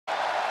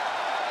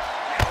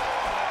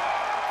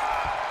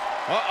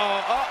The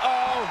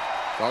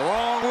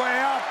wrong way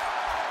up.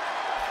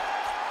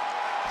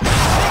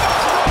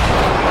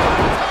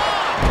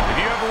 If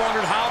you ever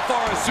wondered how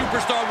far a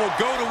superstar will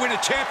go to win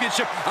a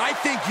championship, I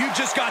think you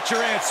just got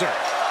your answer.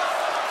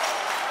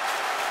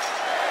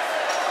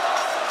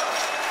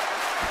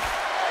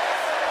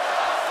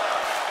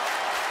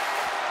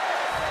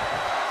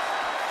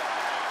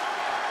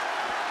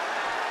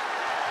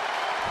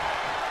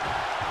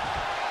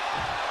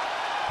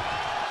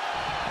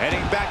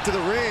 Heading back to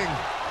the ring.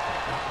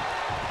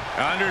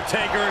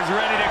 Undertaker is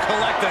ready to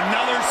collect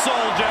another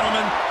soul,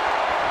 gentlemen.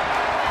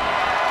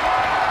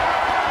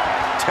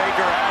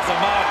 Taker has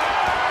him up.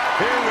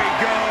 Here we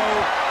go.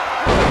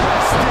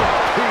 Rest in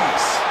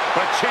peace.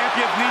 But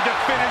champions need to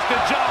finish the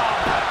job.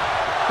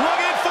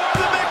 Looking for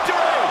the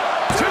victory.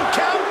 2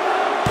 count.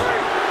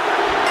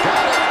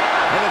 Got it.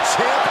 And the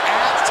champ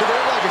adds to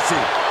their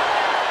legacy.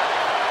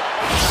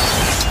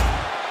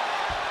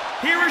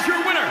 Here is your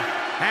winner,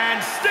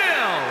 and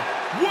still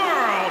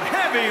World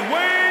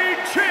Heavyweight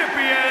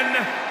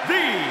Champion,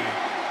 the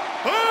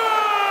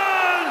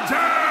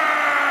Undertaker!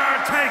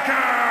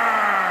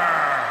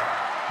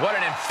 What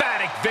an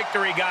emphatic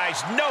victory,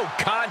 guys. No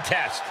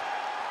contest.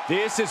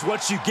 This is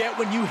what you get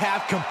when you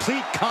have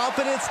complete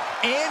confidence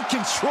and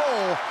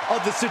control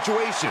of the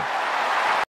situation.